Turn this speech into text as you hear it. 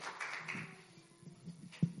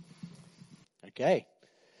Okay.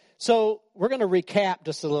 So we're going to recap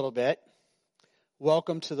just a little bit.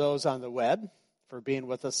 Welcome to those on the web for being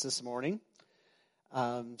with us this morning.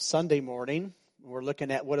 Sunday morning, we're looking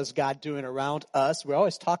at what is God doing around us. We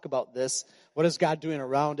always talk about this. What is God doing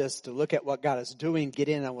around us, to look at what God is doing, get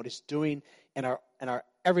in on what he's doing in our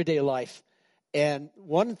everyday life. And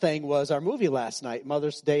one thing was our movie last night,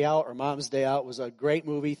 Mother's Day Out or Mom's Day Out, was a great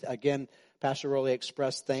movie. Again, Pastor Rowley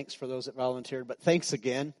expressed thanks for those that volunteered, but thanks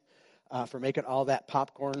again for making all that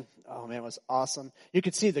popcorn. Oh man, it was awesome. You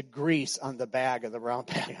could see the grease on the bag, of the round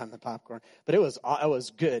bag on the popcorn, but it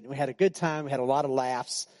was good. We had a good time. We had a lot of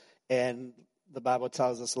laughs, and the Bible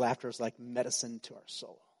tells us laughter is like medicine to our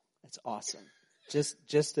soul. It's awesome.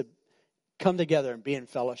 Just to come together and be in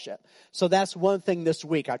fellowship. So that's one thing this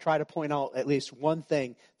week. I try to point out at least one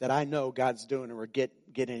thing that I know God's doing, and we're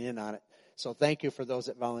getting in on it. So thank you for those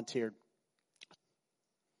that volunteered.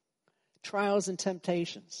 Trials and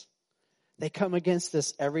temptations. They come against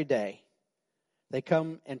us every day. They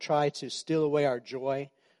come and try to steal away our joy.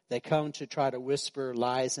 They come to try to whisper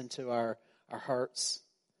lies into our hearts.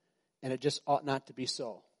 And it just ought not to be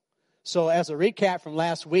so. So as a recap from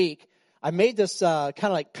last week, I made this kind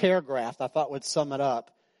of like paragraph I thought would sum it up.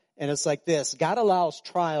 And it's like this: God allows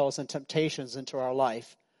trials and temptations into our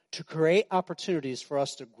life to create opportunities for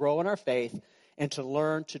us to grow in our faith and to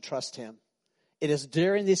learn to trust him. It is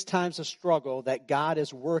during these times of struggle that God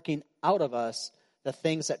is working out of us the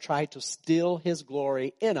things that try to steal his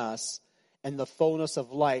glory in us and the fullness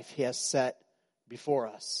of life he has set before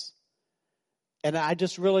us. And I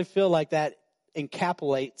just really feel like that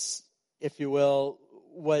encapsulates, if you will,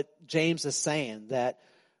 what James is saying, that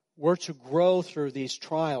we're to grow through these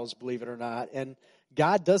trials, believe it or not. And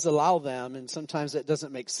God does allow them, and sometimes it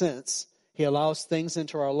doesn't make sense. He allows things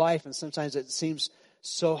into our life, and sometimes it seems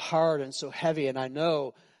so hard and so heavy, and I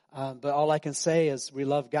know, but all I can say is we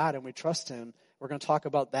love God and we trust him. We're going to talk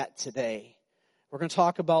about that today. We're going to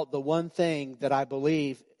talk about the one thing that I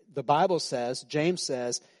believe the Bible says, James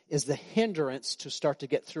says, is the hindrance to start to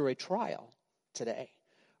get through a trial today.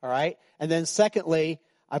 All right? And then secondly,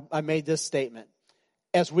 I made this statement.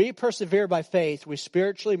 As we persevere by faith, we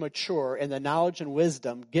spiritually mature in the knowledge and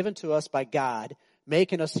wisdom given to us by God,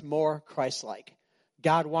 making us more Christ-like.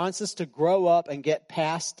 God wants us to grow up and get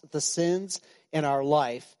past the sins in our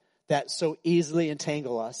life that so easily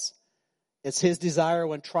entangle us. It's his desire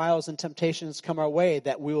when trials and temptations come our way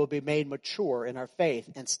that we will be made mature in our faith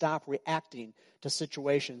and stop reacting to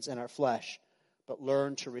situations in our flesh, but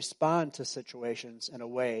learn to respond to situations in a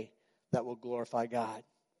way that will glorify God.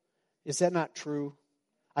 Is that not true?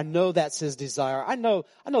 I know that's his desire. I know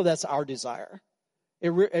that's our desire.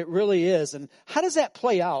 It really is. And how does that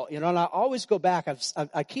play out? And I always go back.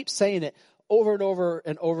 I keep saying it over and over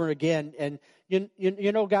and over again. And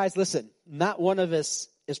you know, guys, listen, not one of us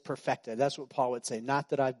is perfected. That's what Paul would say. Not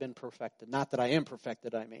that I've been perfected. Not that I am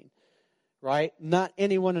perfected, I mean. Right? Not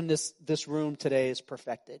anyone in this room today is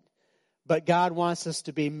perfected. But God wants us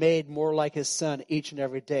to be made more like his son each and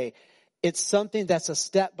every day. It's something that's a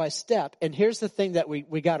step by step. And here's the thing that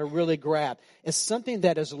we got to really grab. It's something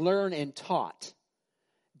that is learned and taught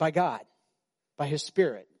by God, by his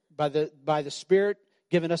Spirit, by the Spirit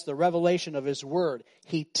giving us the revelation of his word.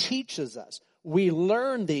 He teaches us. We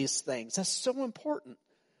learn these things. That's so important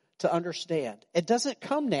to understand. It doesn't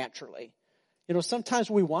come naturally. Sometimes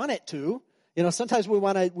we want it to. Sometimes we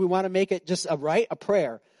want to make it just a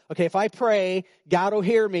prayer. Okay, if I pray, God will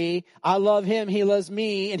hear me. I love him, he loves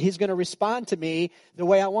me, and he's going to respond to me the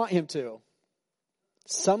way I want him to.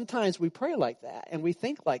 Sometimes we pray like that and we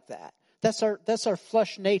think like that. That's our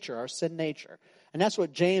flesh nature, our sin nature. And that's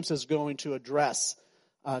what James is going to address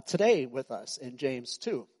today with us in James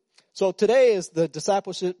 2. So today is the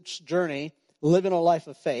discipleship journey, living a life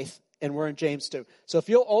of faith, and we're in James 2. So if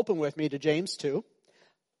you'll open with me to James 2.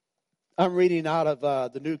 I'm reading out of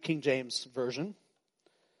the New King James Version,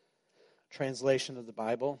 translation of the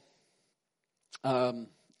Bible.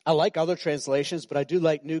 I like other translations, but I do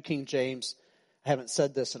like New King James. I haven't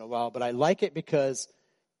said this in a while, but I like it because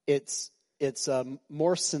it's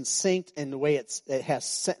more succinct in the way it has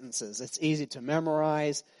sentences. It's easy to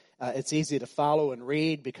memorize. It's easy to follow and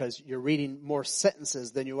read because you're reading more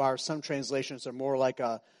sentences than you are. Some translations are more like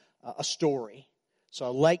a story. So I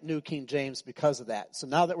like New King James because of that. So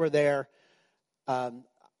now that we're there,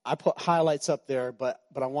 I put highlights up there, but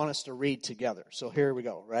I want us to read together. So here we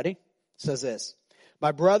go. Ready? It says this.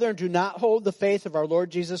 My brethren, do not hold the faith of our Lord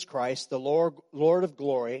Jesus Christ, the Lord of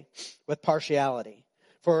glory, with partiality.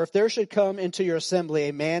 For if there should come into your assembly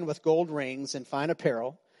a man with gold rings and fine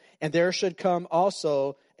apparel, and there should come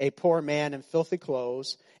also a poor man in filthy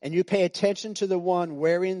clothes, and you pay attention to the one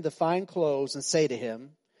wearing the fine clothes and say to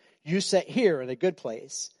him, You sit here in a good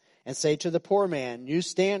place, and say to the poor man, you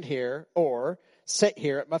stand here, or sit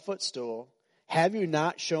here at my footstool. Have you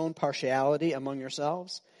not shown partiality among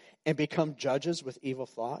yourselves, and become judges with evil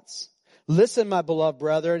thoughts? Listen, my beloved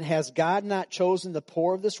brethren, has God not chosen the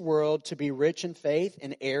poor of this world to be rich in faith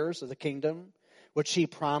and heirs of the kingdom, which he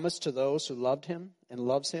promised to those who loved him and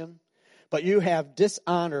loves him? But you have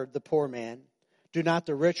dishonored the poor man. Do not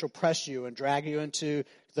the rich oppress you and drag you into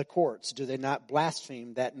the courts? Do they not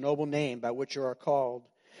blaspheme that noble name by which you are called?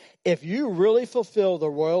 If you really fulfill the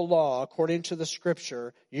royal law according to the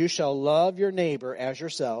scripture, you shall love your neighbor as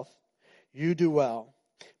yourself. You do well.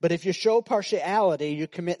 But if you show partiality, you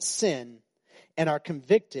commit sin and are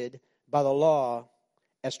convicted by the law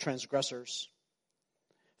as transgressors.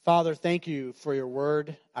 Father, thank you for your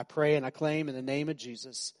word. I pray and I claim in the name of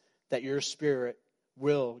Jesus that your Spirit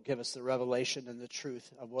will give us the revelation and the truth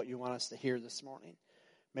of what you want us to hear this morning.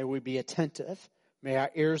 May we be attentive. May our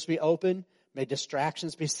ears be open. May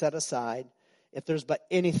distractions be set aside. If there's but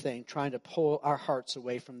anything trying to pull our hearts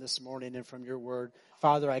away from this morning and from your word,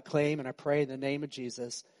 Father, I claim and I pray in the name of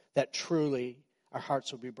Jesus that truly our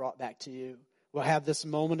hearts will be brought back to you. We'll have this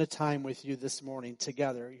moment of time with you this morning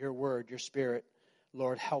together, your word, your Spirit.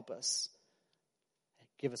 Lord, help us.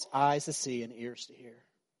 Give us eyes to see and ears to hear.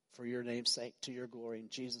 For your name's sake, to your glory, in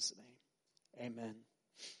Jesus' name. Amen.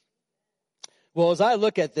 Well, as I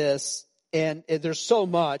look at this, and there's so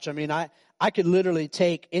much, I mean, I could literally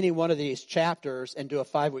take any one of these chapters and do a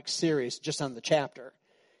 5-week series just on the chapter.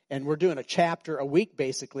 And we're doing a chapter a week,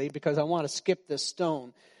 basically, because I want to skip this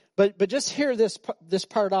stone. But just hear this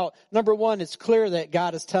part out. Number one, it's clear that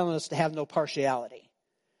God is telling us to have no partiality.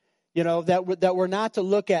 You know, that we're not to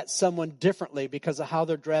look at someone differently because of how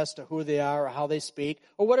they're dressed or who they are or how they speak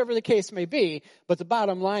or whatever the case may be. But the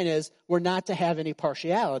bottom line is we're not to have any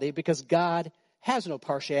partiality because God has no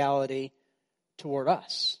partiality toward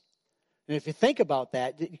us. And if you think about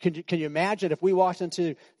that, can you imagine if we walked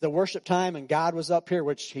into the worship time and God was up here,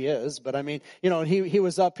 which he is, but I mean, you know, and he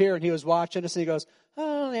was up here and he was watching us and he goes,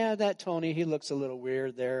 oh, yeah, that Tony, he looks a little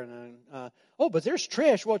weird there. And oh, but there's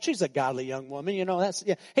Trish. Well, she's a godly young woman. You know, that's,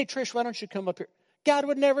 yeah. Hey, Trish, why don't you come up here? God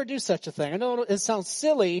would never do such a thing. I know it sounds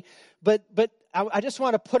silly, but I just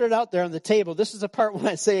want to put it out there on the table. This is the part when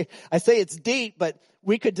I say it's deep, but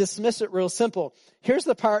we could dismiss it real simple. Here's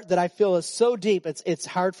the part that I feel is so deep, it's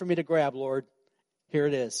hard for me to grab, Lord. Here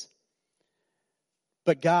it is.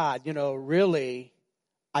 But God, you know, really,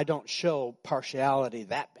 I don't show partiality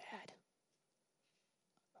that bad.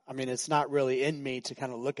 I mean, it's not really in me to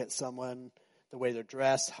kind of look at someone, the way they're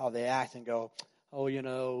dressed, how they act, and go, oh, you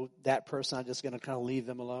know, that person, I'm just going to kind of leave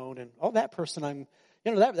them alone. And, oh, that person,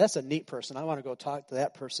 that's a neat person. I want to go talk to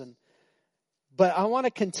that person. But I want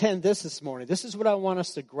to contend this morning. This is what I want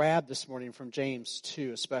us to grab this morning from James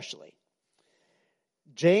 2 especially.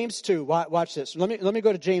 James 2, watch this. Let me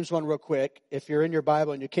go to James 1 real quick. If you're in your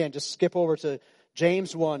Bible and you can, just skip over to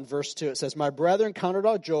James 1, verse 2. It says, my brethren, count it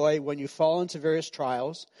all joy when you fall into various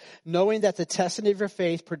trials, knowing that the testing of your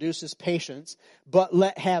faith produces patience, but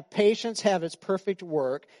have patience have its perfect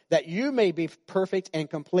work, that you may be perfect and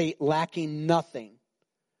complete, lacking nothing.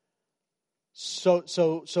 So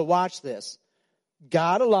watch this.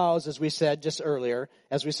 God allows, as we said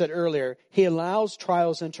earlier, he allows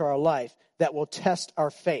trials into our life that will test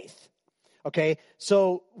our faith. Okay,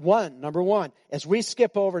 so number one, as we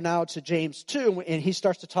skip over now to James 2, and he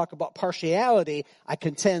starts to talk about partiality, I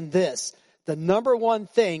contend this. The number one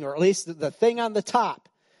thing, or at least the thing on the top,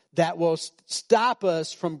 that will stop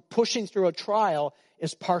us from pushing through a trial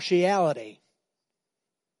is partiality.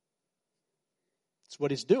 That's what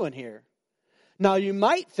he's doing here. Now you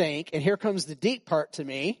might think, and here comes the deep part to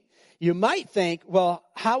me, you might think, well,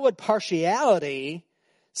 how would partiality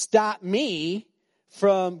stop me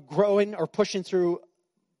from growing or pushing through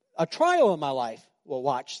a trial in my life? Well,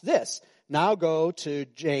 watch this. Now go to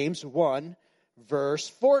James 1, verse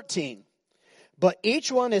 14. But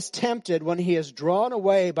each one is tempted when he is drawn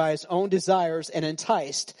away by his own desires and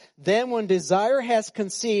enticed. Then when desire has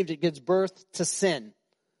conceived, it gives birth to sin.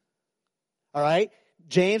 All right?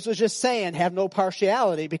 James was just saying, have no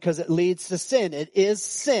partiality because it leads to sin. It is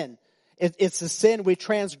sin. It's a sin we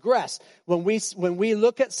transgress. When we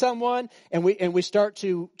look at someone and we start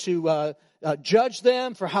to judge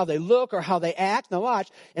them for how they look or how they act, now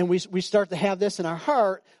watch, and we start to have this in our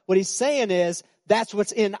heart, what he's saying is, that's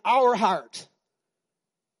what's in our heart.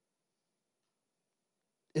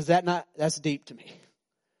 Is that not, that's deep to me.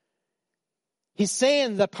 He's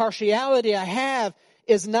saying the partiality I have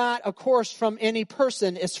is not, of course, from any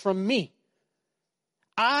person, it's from me.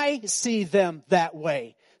 I see them that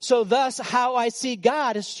way. So thus, how I see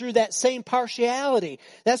God is through that same partiality.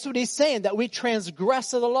 That's what he's saying, that we transgress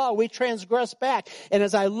the law. We transgress back. And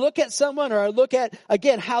as I look at someone, or I look at,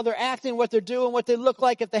 again, how they're acting, what they're doing, what they look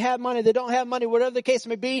like, if they have money, they don't have money, whatever the case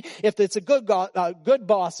may be, if it's a good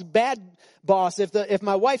boss, bad boss, if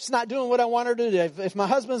my wife's not doing what I want her to do, if my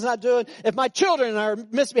husband's not doing, if my children are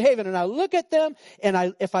misbehaving, and I look at them,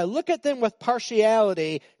 and if I look at them with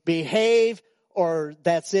partiality, behave, or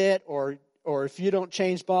that's it, or if you don't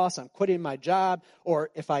change, boss, I'm quitting my job. Or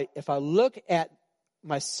if I look at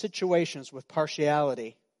my situations with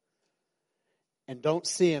partiality and don't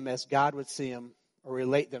see them as God would see them or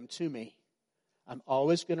relate them to me, I'm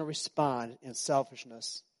always going to respond in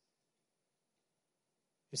selfishness.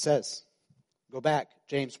 He says, go back,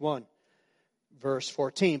 James 1, verse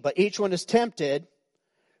 14. But each one is tempted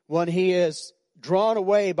when he is drawn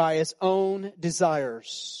away by his own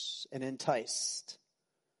desires and enticed.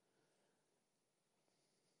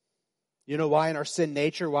 You know why in our sin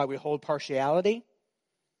nature, why we hold partiality?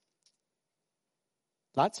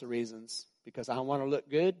 Lots of reasons. Because I want to look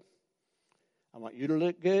good. I want you to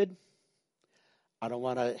look good. I don't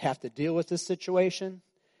want to have to deal with this situation.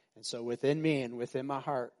 And so within me and within my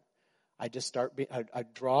heart, I just I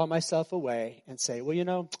draw myself away and say, well, you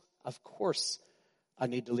know, of course I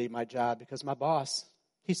need to leave my job because my boss,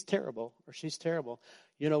 he's terrible or she's terrible.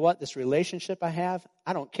 You know what? This relationship I have,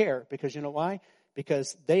 I don't care because you know why?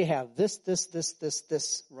 Because they have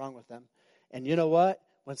this wrong with them. And you know what?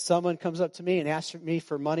 When someone comes up to me and asks me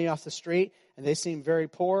for money off the street and they seem very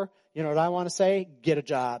poor, you know what I want to say? Get a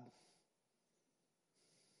job.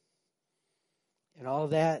 And all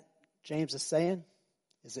that James is saying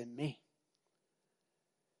is in me.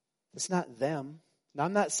 It's not them. Now,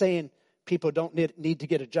 I'm not saying people don't need to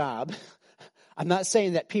get a job. I'm not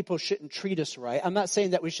saying that people shouldn't treat us right. I'm not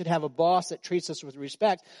saying that we should have a boss that treats us with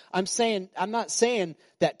respect. I'm not saying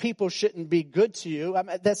that people shouldn't be good to you.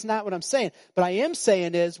 That's not what I'm saying. But I am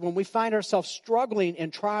saying is when we find ourselves struggling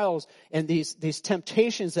in trials and these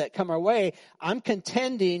temptations that come our way, I'm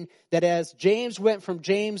contending that as James went from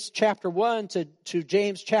James chapter 1 to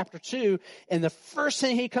James chapter 2, and the first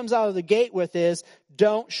thing he comes out of the gate with is,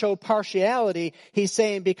 don't show partiality. He's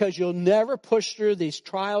saying because you'll never push through these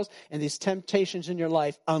trials and these temptations in your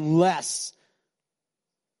life unless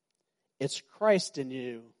it's Christ in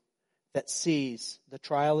you that sees the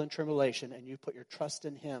trial and tribulation and you put your trust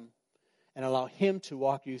in Him and allow Him to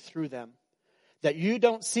walk you through them. That you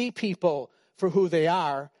don't see people for who they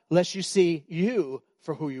are unless you see you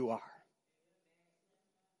for who you are.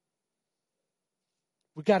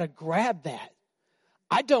 We got to grab that.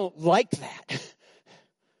 I don't like that.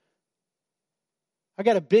 I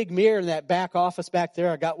got a big mirror in that back office back there.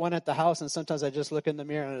 I got one at the house, and sometimes I just look in the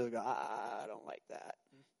mirror and I go, I don't like that.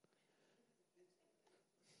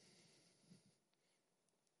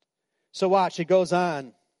 So watch, it goes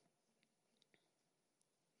on.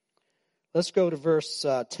 Let's go to verse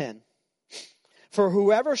 10. For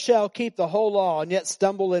whoever shall keep the whole law and yet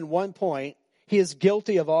stumble in one point, he is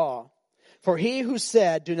guilty of all. For he who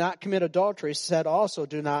said, do not commit adultery, said also,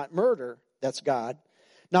 do not murder. That's God.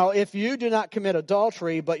 Now, if you do not commit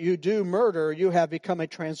adultery, but you do murder, you have become a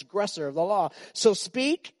transgressor of the law. So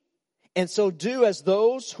speak and so do as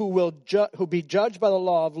those who will be judged by the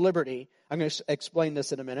law of liberty. I'm going to explain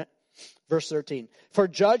this in a minute. Verse 13. For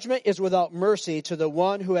judgment is without mercy to the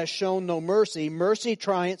one who has shown no mercy. Mercy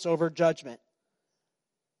triumphs over judgment.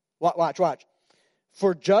 Watch.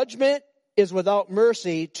 For judgment is without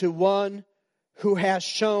mercy to one who has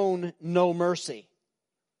shown no mercy.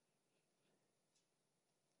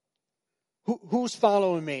 Who's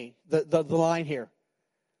following me? The line here.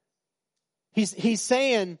 He's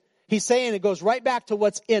saying it goes right back to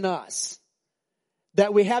what's in us.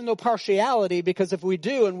 That we have no partiality, because if we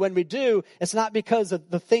do, and when we do, it's not because of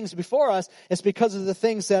the things before us, it's because of the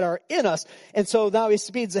things that are in us. And so now he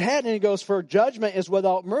speeds ahead and he goes, for judgment is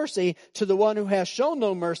without mercy to the one who has shown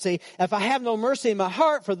no mercy. If I have no mercy in my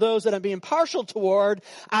heart for those that I'm being partial toward,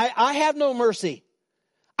 I have no mercy.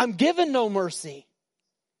 I'm given no mercy.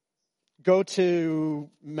 Go to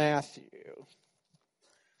Matthew.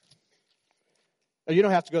 Oh, you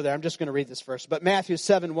don't have to go there. I'm just going to read this first. But Matthew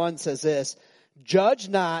 7:1 says this. Judge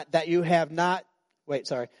not that you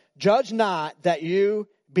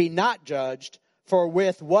be not judged, for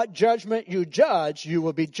with what judgment you judge, you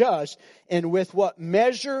will be judged. And with what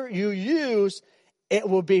measure you use, it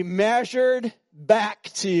will be measured back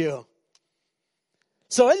to you.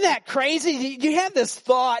 So isn't that crazy? You have this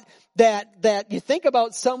thought that you think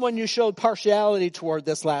about someone you showed partiality toward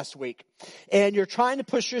this last week, and you're trying to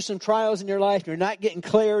push through some trials in your life, and you're not getting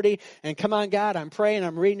clarity, and come on, God, I'm praying,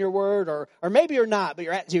 I'm reading your word, or maybe you're not,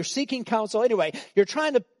 but you're seeking counsel. Anyway, you're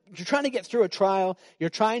trying to get through a trial. You're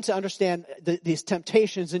trying to understand these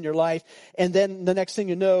temptations in your life. And then the next thing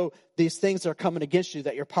you know, these things are coming against you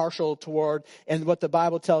that you're partial toward. And what the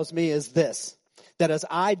Bible tells me is this, that as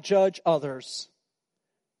I judge others,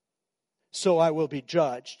 so I will be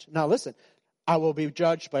judged. Now listen, I will be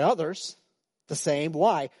judged by others the same.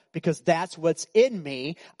 Why? Because that's what's in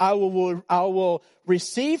me. I will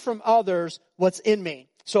receive from others what's in me.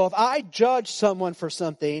 So if I judge someone for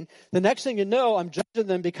something, the next thing you know, I'm judging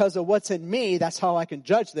them because of what's in me. That's how I can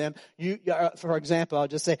judge them. For example, I'll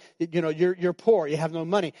just say, you're poor. You have no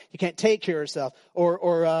money. You can't take care of yourself. Or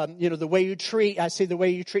the way you treat, I see the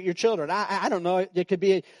way you treat your children. I don't know. It could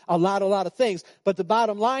be a lot of things. But the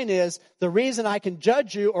bottom line is, the reason I can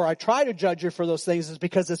judge you, or I try to judge you for those things, is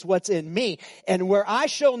because it's what's in me. And where I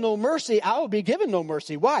show no mercy, I will be given no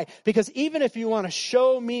mercy. Why? Because even if you want to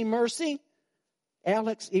show me mercy,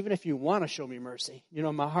 Alex, even if you want to show me mercy,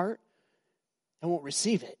 my heart, I won't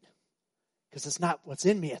receive it because it's not what's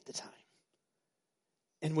in me at the time.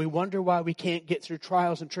 And we wonder why we can't get through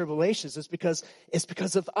trials and tribulations. It's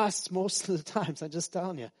because of us most of the times. I'm just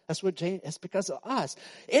telling you. It's because of us.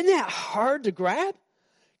 Isn't that hard to grab?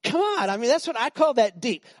 Come on. I mean, that's what I call that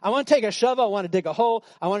deep. I want to take a shovel. I want to dig a hole.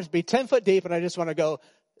 I want it to be 10 foot deep. And I just want to go,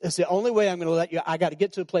 it's the only way I'm going to let you. I got to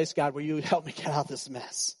get to a place, God, where you help me get out of this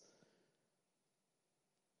mess.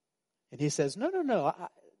 And he says, no,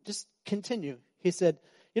 just continue. He said,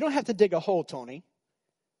 you don't have to dig a hole, Tony.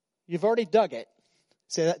 You've already dug it.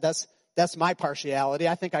 See, that's my partiality.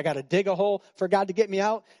 I think I got to dig a hole for God to get me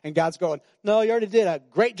out. And God's going, no, you already did a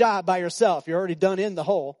great job by yourself. You're already done in the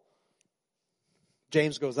hole.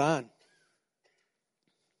 James goes on.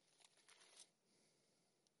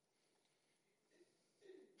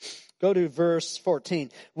 Go to verse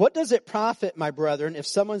 14. What does it profit, my brethren, if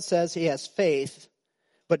someone says he has faith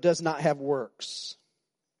but does not have works?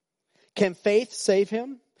 Can faith save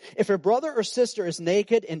him? If a brother or sister is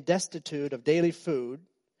naked and destitute of daily food,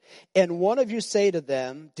 and one of you say to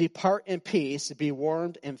them, depart in peace, be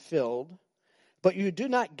warmed and filled, but you do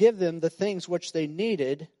not give them the things which they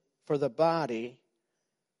needed for the body,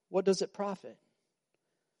 what does it profit?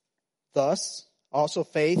 Thus, also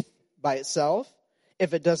faith by itself,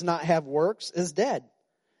 if it does not have works, is dead.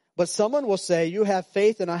 But someone will say, you have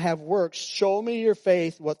faith and I have works. Show me your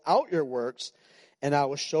faith without your works, and I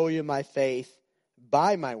will show you my faith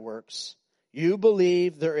by my works. You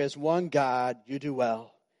believe there is one God, you do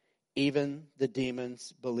well. Even the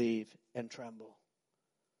demons believe and tremble.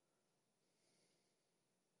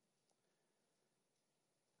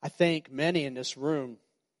 I think many in this room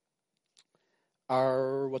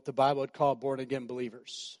are what the Bible would call born-again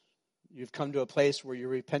believers. You've come to a place where you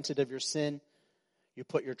repented of your sin. You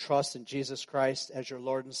put your trust in Jesus Christ as your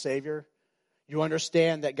Lord and Savior. You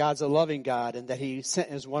understand that God's a loving God and that He sent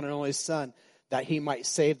His one and only Son that He might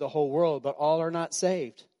save the whole world, but all are not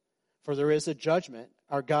saved. For there is a judgment.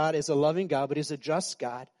 Our God is a loving God, but He's a just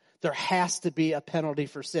God. There has to be a penalty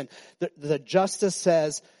for sin. The justice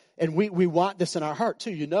says, and we want this in our heart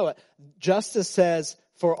too, you know it. Justice says,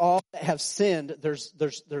 for all that have sinned,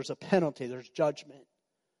 there's a penalty, there's judgment.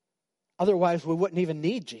 Otherwise, we wouldn't even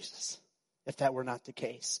need Jesus. If that were not the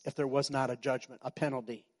case, if there was not a judgment, a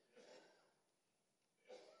penalty.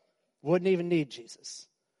 Wouldn't even need Jesus.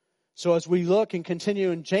 So as we look and continue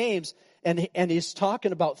in James, and he's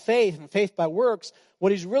talking about faith and faith by works,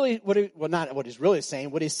 what he's saying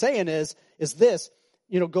is this,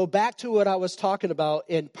 go back to what I was talking about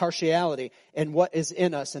in partiality and what is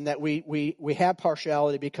in us, and that we have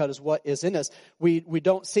partiality because what is in us. We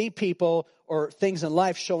don't see people or things in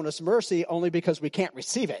life showing us mercy only because we can't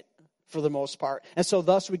receive it. For the most part. And so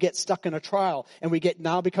thus we get stuck in a trial. And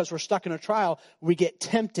because we're stuck in a trial, we get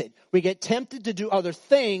tempted. We get tempted to do other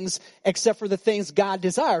things except for the things God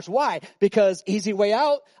desires. Why? Because easy way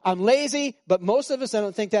out, I'm lazy, but most of us, I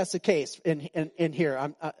don't think that's the case in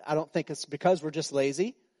here. I don't think it's because we're just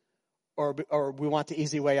lazy or we want the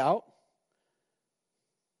easy way out.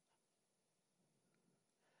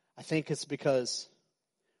 I think it's because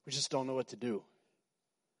we just don't know what to do.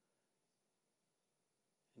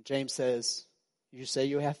 James says, you say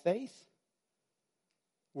you have faith?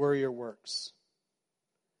 Where are your works?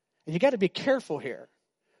 And you got to be careful here,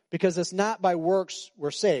 because it's not by works we're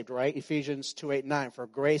saved, right? Ephesians 2:8-9.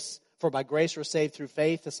 For by grace we're saved through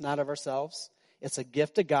faith. It's not of ourselves. It's a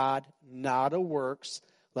gift of God, not of works,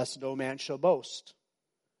 lest no man shall boast.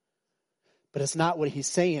 But it's not what he's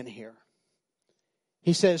saying here.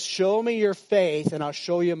 He says, show me your faith and I'll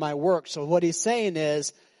show you my work. So what he's saying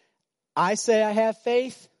is, I say I have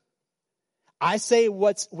faith. I say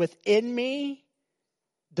what's within me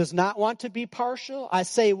does not want to be partial. I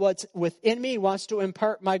say what's within me wants to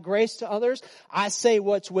impart my grace to others. I say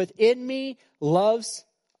what's within me loves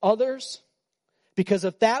others. Because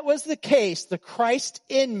if that was the case, the Christ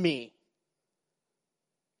in me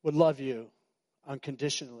would love you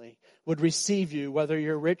unconditionally, would receive you whether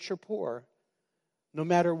you're rich or poor, no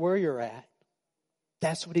matter where you're at.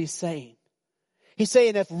 That's what he's saying. He's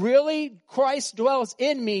saying if really Christ dwells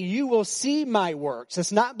in me, you will see my works.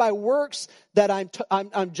 It's not by works that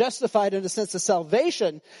I'm justified in the sense of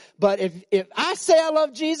salvation. But if I say I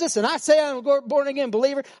love Jesus and I say I'm a born again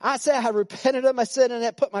believer, I say I have repented of my sin and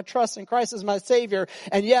I put my trust in Christ as my Savior,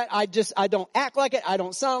 and yet I don't act like it, I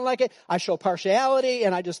don't sound like it, I show partiality,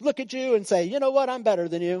 and I just look at you and say, you know what, I'm better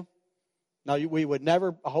than you. Now we would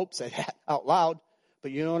never, I hope, say that out loud,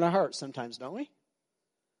 but you know in our hearts sometimes, don't we?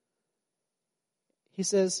 He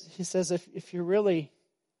says if you really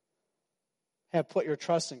have put your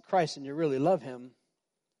trust in Christ and you really love him,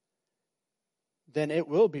 then it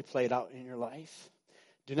will be played out in your life.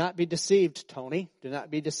 Do not be deceived, Tony. Do not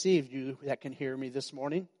be deceived, you that can hear me this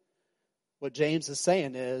morning. What James is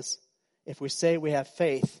saying is, if we say we have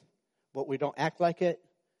faith, but we don't act like it,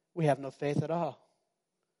 we have no faith at all.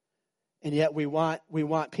 And yet we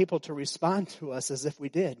want people to respond to us as if we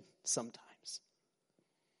did sometimes.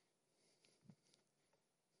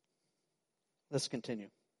 Let's continue.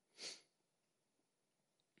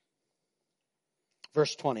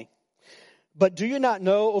 Verse 20. But do you not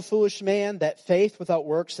know, O foolish man, that faith without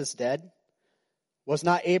works is dead? Was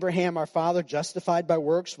not Abraham our father justified by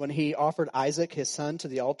works when he offered Isaac his son to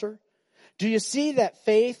the altar? Do you see that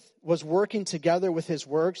faith was working together with his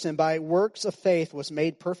works, and by works of faith was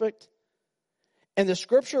made perfect? And the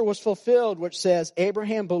scripture was fulfilled, which says,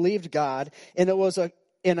 Abraham believed God, and it was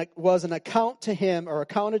an account to him, or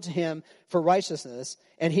accounted to him for righteousness,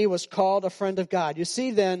 and he was called a friend of God. You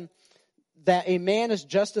see then that a man is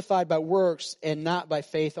justified by works and not by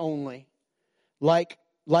faith only.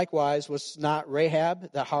 Likewise was not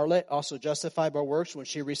Rahab the harlot also justified by works when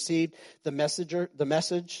she received the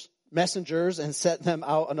messengers and sent them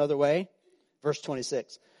out another way? Verse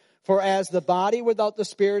 26. For as the body without the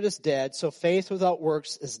spirit is dead, so faith without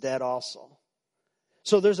works is dead also.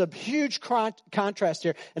 So there's a huge contrast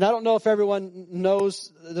here. And I don't know if everyone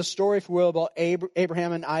knows the story, if you will, about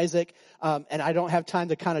Abraham and Isaac. And I don't have time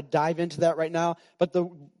to kind of dive into that right now. But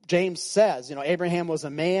James says, Abraham was a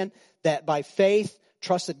man that by faith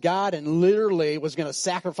trusted God and literally was going to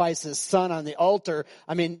sacrifice his son on the altar.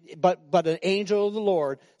 But an angel of the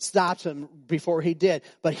Lord stopped him before he did.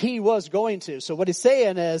 But he was going to. So what he's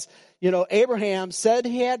saying is, Abraham said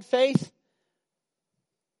he had faith.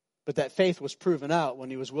 But that faith was proven out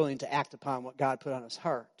when he was willing to act upon what God put on his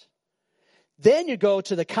heart. Then you go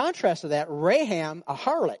to the contrast of that, Rahab, a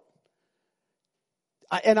harlot.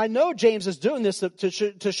 And I know James is doing this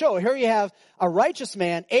to show. Here you have a righteous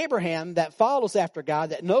man, Abraham, that follows after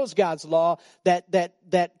God, that knows God's law,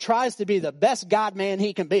 that tries to be the best God man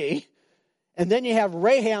he can be. And then you have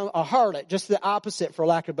Rahab, a harlot, just the opposite, for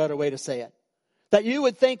lack of a better way to say it. That you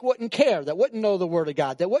would think wouldn't care, that wouldn't know the Word of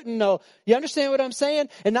God, that wouldn't know. You understand what I'm saying?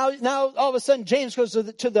 And now all of a sudden James goes to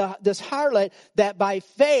this harlot that by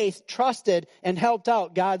faith trusted and helped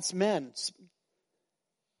out God's men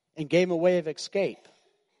and gave him a way of escape.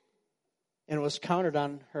 And it was counted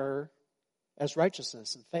on her as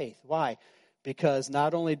righteousness and faith. Why? Because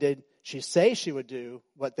not only did she say she would do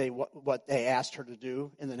what they asked her to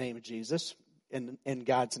do in the name of Jesus, in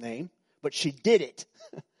God's name, but she did it.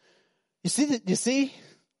 You see?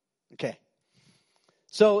 Okay.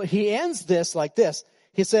 So he ends this like this.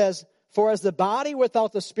 He says, for as the body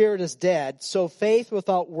without the spirit is dead, so faith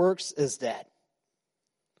without works is dead.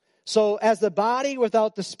 So as the body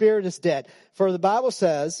without the spirit is dead. For the Bible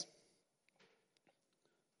says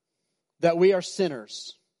that we are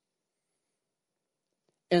sinners.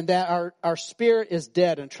 And that our spirit is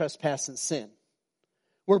dead in trespass and sin.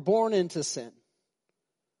 We're born into sin.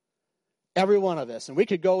 Every one of us. And we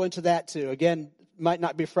could go into that too. Again, might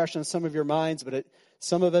not be fresh on some of your minds, but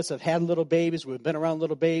some of us have had little babies. We've been around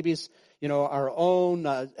little babies, our own,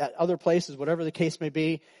 at other places, whatever the case may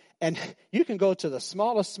be. And you can go to the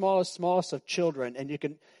smallest of children, and you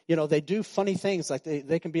can, they do funny things, like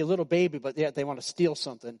they can be a little baby, but yet they want to steal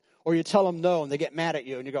something. Or you tell them no, and they get mad at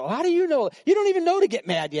you, and you go, how do you know? You don't even know to get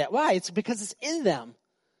mad yet. Why? It's because it's in them.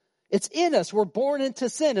 It's in us. We're born into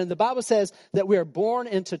sin. And the Bible says that we are born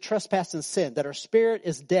into trespass and sin, that our spirit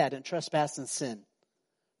is dead in trespass and sin.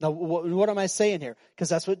 Now, what am I saying here? Because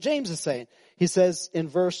that's what James is saying. He says in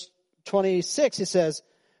verse 26, he says,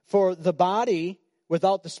 for the body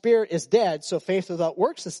without the spirit is dead, so faith without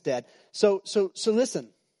works is dead. So listen.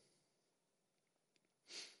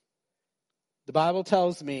 The Bible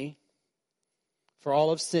tells me, for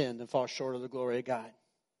all have sinned and fall short of the glory of God.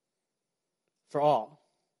 For all,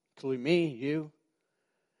 including me, you.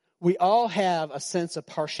 We all have a sense of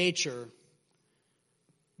partial nature.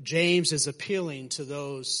 James is appealing to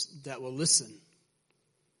those that will listen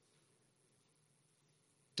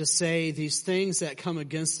to say these things that come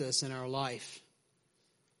against us in our life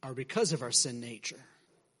are because of our sin nature.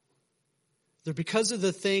 They're because of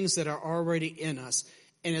the things that are already in us.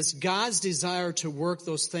 And it's God's desire to work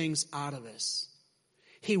those things out of us.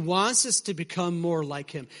 He wants us to become more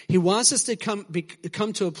like Him. He wants us to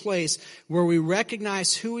come to a place where we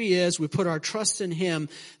recognize who He is, we put our trust in Him,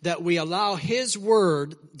 that we allow His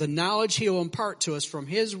Word, the knowledge He will impart to us from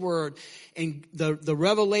His Word, and the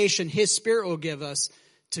revelation His Spirit will give us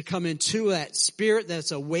to come into that spirit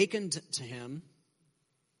that's awakened to Him,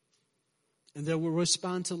 and then we'll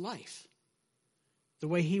respond to life the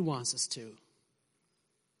way He wants us to.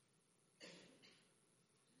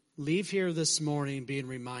 Leave here this morning being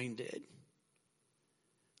reminded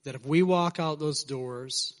that if we walk out those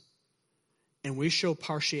doors and we show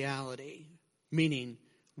partiality, meaning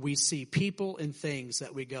we see people and things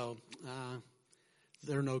that we go,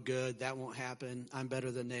 they're no good, that won't happen, I'm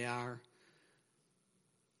better than they are,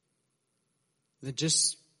 then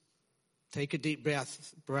just take a deep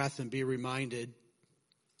breath and be reminded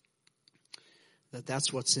that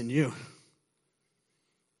that's what's in you.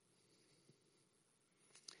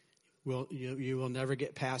 You will never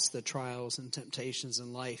get past the trials and temptations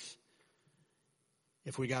in life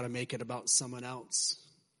if we got to make it about someone else.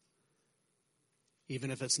 Even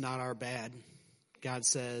if it's not our bad. God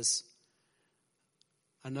says,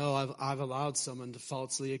 I know I've allowed someone to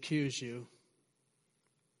falsely accuse you.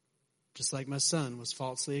 Just like my son was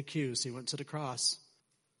falsely accused. He went to the cross.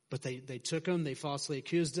 But they took him, they falsely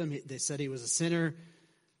accused him. They said he was a sinner.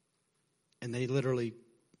 And they literally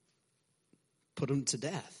put him to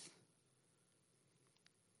death.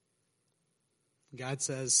 God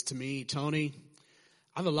says to me, Tony,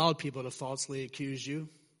 I've allowed people to falsely accuse you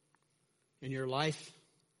in your life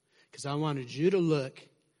because I wanted you to look.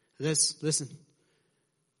 Listen.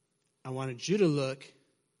 I wanted you to look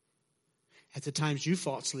at the times you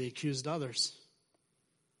falsely accused others.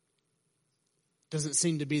 Doesn't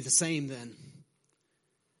seem to be the same then.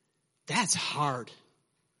 That's hard.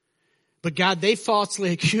 But God, they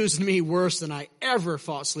falsely accused me worse than I ever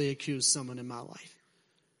falsely accused someone in my life.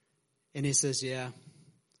 And He says, yeah.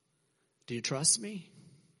 Do you trust me?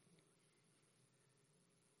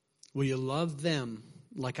 Will you love them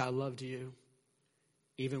like I loved you,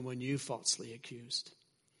 even when you falsely accused?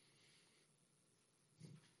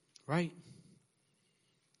 Right?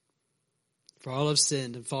 For all have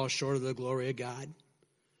sinned and fall short of the glory of God.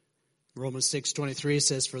 Romans 6:23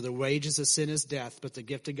 says, for the wages of sin is death, but the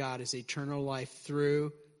gift of God is eternal life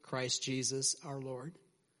through Christ Jesus our Lord.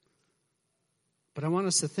 But I want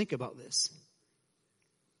us to think about this.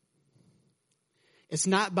 It's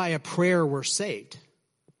not by a prayer we're saved.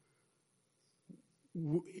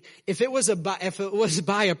 If it was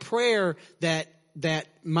by a prayer that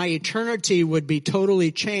my eternity would be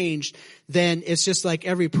totally changed, then it's just like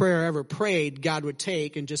every prayer I ever prayed, God would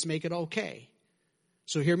take and just make it okay.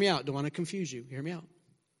 So hear me out. Don't want to confuse you. Hear me out.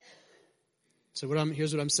 So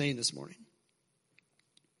here's what I'm saying this morning.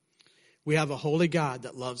 We have a holy God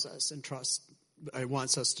that loves us and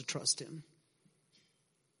wants us to trust Him.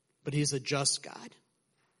 But He's a just God.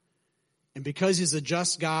 And because He's a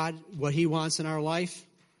just God, what He wants in our life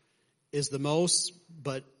is the most,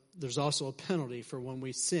 but there's also a penalty for when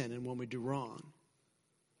we sin and when we do wrong.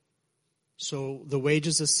 So the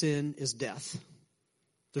wages of sin is death.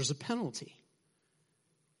 There's a penalty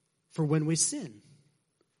for when we sin.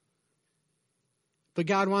 But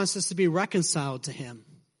God wants us to be reconciled to Him.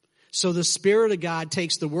 So the Spirit of God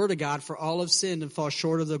takes the Word of God, for all have sinned and fall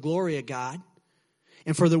short of the glory of God.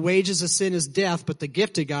 And for the wages of sin is death, but the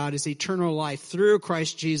gift of God is eternal life through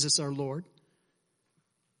Christ Jesus our Lord.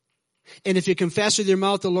 And if you confess with your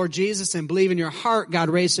mouth the Lord Jesus and believe in your heart God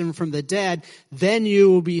raised Him from the dead, then you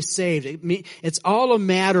will be saved. It's all a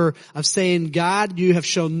matter of saying, God, you have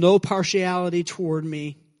shown no partiality toward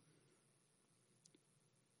me.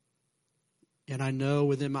 And I know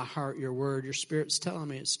within my heart your word, your Spirit's telling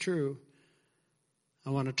me it's true. I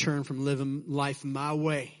want to turn from living life my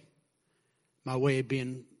way of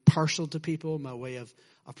being partial to people, my way of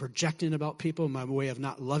projecting about people, my way of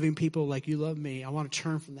not loving people like you love me. I want to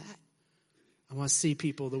turn from that. I want to see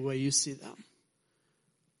people the way you see them.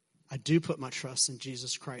 I do put my trust in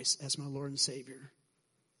Jesus Christ as my Lord and Savior.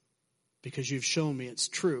 because you've shown me it's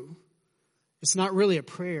true. It's not really a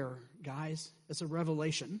prayer, guys. It's a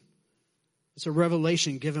revelation. It's a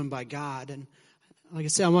revelation given by God. And like I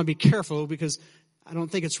said, I want to be careful because I don't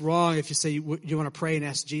think it's wrong if you say you want to pray and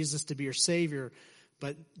ask Jesus to be your Savior.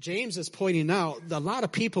 But James is pointing out that a lot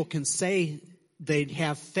of people can say they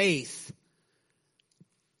have faith,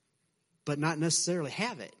 but not necessarily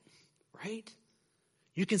have it, right?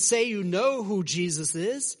 You can say you know who Jesus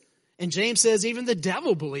is, and James says even the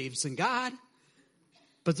devil believes in God,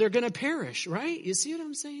 but they're going to perish, right? You see what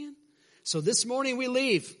I'm saying? So this morning we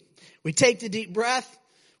leave. We take the deep breath.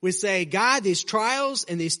 We say, God, these trials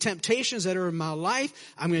and these temptations that are in my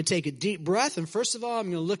life, I'm going to take a deep breath. And first of all,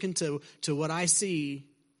 I'm going to look into what I see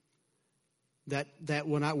that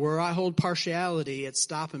where I hold partiality, it's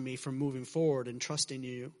stopping me from moving forward and trusting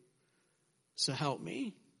you. So help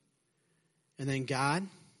me. And then God,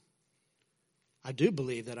 I do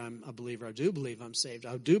believe that I'm a believer. I do believe I'm saved.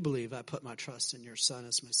 I do believe I put my trust in your Son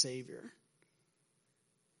as my Savior.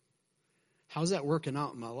 How's that working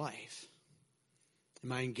out in my life?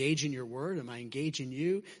 Am I engaging your word? Am I engaging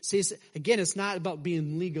you? See, again, it's not about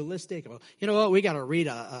being legalistic. You know what? We got to read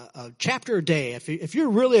a chapter a day. If you're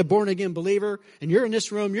really a born again believer and you're in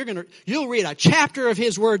this room, you'll read a chapter of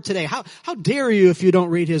His word today. How dare you if you don't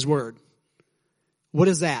read His word? What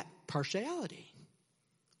is that? Partiality.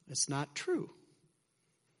 It's not true.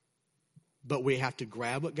 But we have to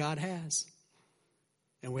grab what God has.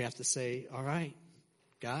 And we have to say, all right,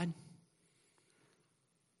 God,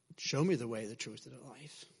 show me the way, the truth, and the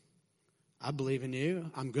life. I believe in you.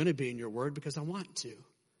 I'm going to be in your word because I want to.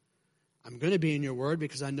 I'm going to be in your word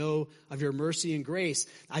because I know of your mercy and grace.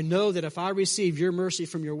 I know that if I receive your mercy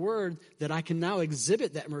from your word, that I can now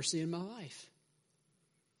exhibit that mercy in my life.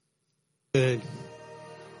 Good.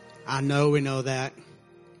 I know we know that.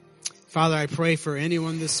 Father, I pray for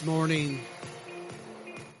anyone this morning,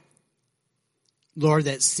 Lord,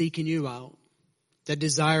 that's seeking you out, that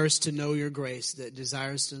desires to know your grace, that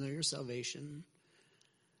desires to know your salvation.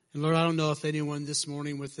 And Lord, I don't know if anyone this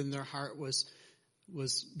morning within their heart was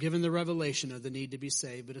given the revelation of the need to be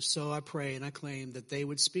saved. But if so, I pray and I claim that they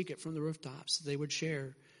would speak it from the rooftops. They would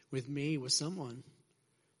share with me, with someone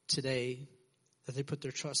today, that they put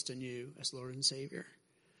their trust in you as Lord and Savior.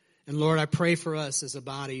 And Lord, I pray for us as a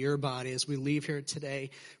body, your body, as we leave here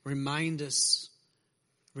today. Remind us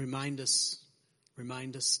to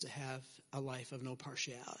have a life of no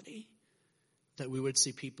partiality, that we would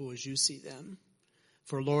see people as you see them.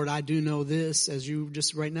 For Lord, I do know this, as you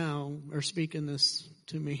just right now are speaking this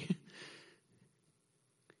to me,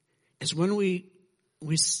 is when we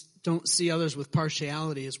don't see others with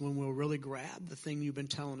partiality is when we'll really grab the thing you've been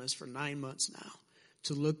telling us for 9 months now,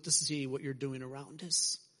 to look to see what you're doing around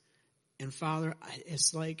us. And Father,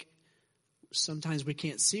 it's like sometimes we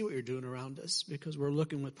can't see what you're doing around us because we're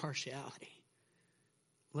looking with partiality.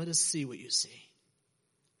 Let us see what you see.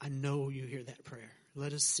 I know you hear that prayer.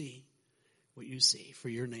 Let us see what you see for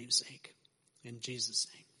your name's sake. In Jesus'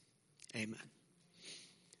 name, amen.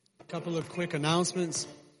 A couple of quick announcements.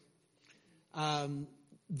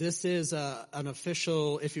 This is an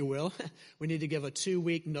official, if you will. We need to give a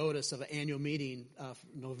 2-week notice of an annual meeting,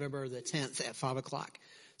 November the 10th at 5 o'clock.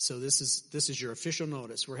 So this is your official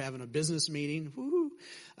notice. We're having a business meeting,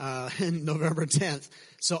 in November 10th.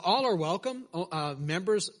 So all are welcome.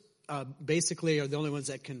 Members basically are the only ones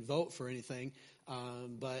that can vote for anything.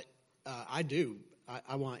 But I do.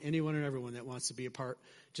 I want anyone and everyone that wants to be a part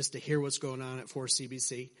just to hear what's going on at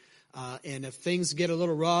 4CBC. And if things get a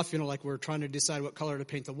little rough, like we're trying to decide what color to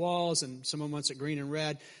paint the walls and someone wants it green and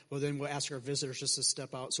red, well, then we'll ask our visitors just to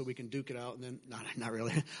step out so we can duke it out. And then, not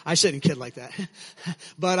really. I shouldn't kid like that.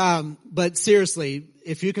 But seriously,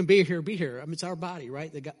 if you can be here, be here. I mean, it's our body,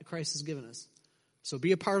 right? That Christ has given us. So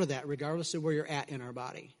be a part of that regardless of where you're at in our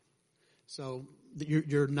body. So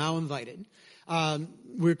you're now invited.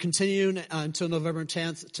 We're continuing until November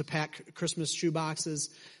 10th to pack Christmas shoe boxes.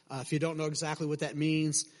 If you don't know exactly what that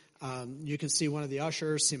means, you can see one of the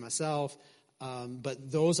ushers, see myself.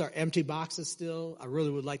 But those are empty boxes still. I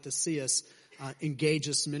really would like to see us engage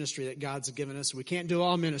this ministry that God's given us. We can't do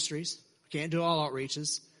all ministries. We can't do all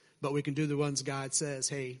outreaches. But we can do the ones God says,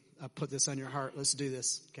 hey, I put this on your heart. Let's do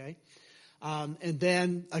this, okay? And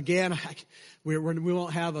then, again, we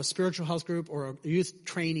won't have a spiritual health group or a youth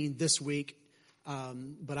training this week.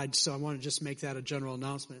 But I want to just make that a general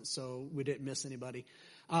announcement so we didn't miss anybody.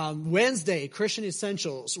 Wednesday, Christian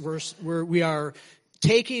Essentials. We are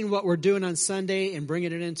taking what we're doing on Sunday and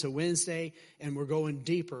bringing it into Wednesday, and we're going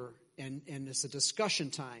deeper. And it's a discussion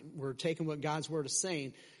time. We're taking what God's Word is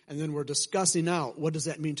saying, and then we're discussing out what does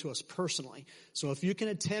that mean to us personally. So if you can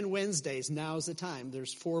attend Wednesdays, now's the time.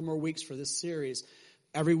 There's 4 more weeks for this series.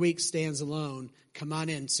 every week stands alone. Come on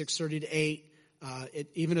in, 6:30 to 8.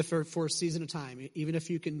 Even if for a season of time, even if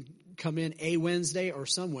you can come in a Wednesday or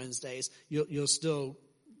some Wednesdays, you'll still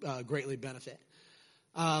greatly benefit.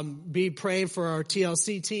 Be praying for our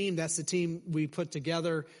TLC team. That's the team we put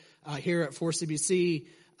together here at 4CBC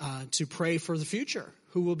to pray for the future.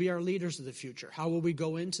 Who will be our leaders of the future? How will we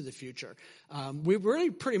go into the future? We really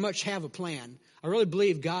pretty much have a plan. I really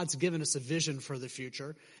believe God's given us a vision for the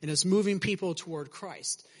future, and it's moving people toward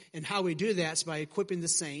Christ. And how we do that is by equipping the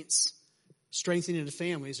saints, strengthening the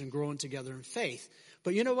families, and growing together in faith.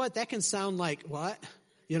 But you know what? That can sound like what?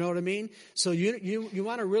 You know what I mean? So you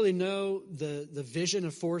want to really know the vision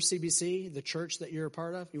of 4CBC, the church that you're a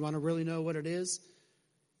part of? You want to really know what it is?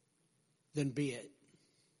 Then be it.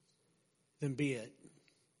 Then be it.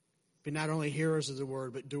 Be not only hearers of the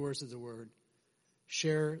word, but doers of the word.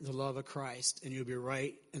 Share the love of Christ, and you'll be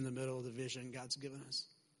right in the middle of the vision God's given us.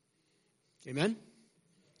 Amen?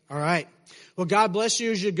 All right. Well, God bless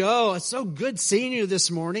you as you go. It's so good seeing you this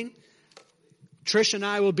morning. Trish and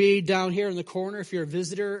I will be down here in the corner. If you're a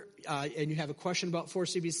visitor and you have a question about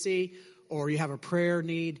 4CBC or you have a prayer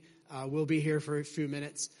need, we'll be here for a few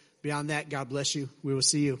minutes. Beyond that, God bless you. We will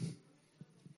see you.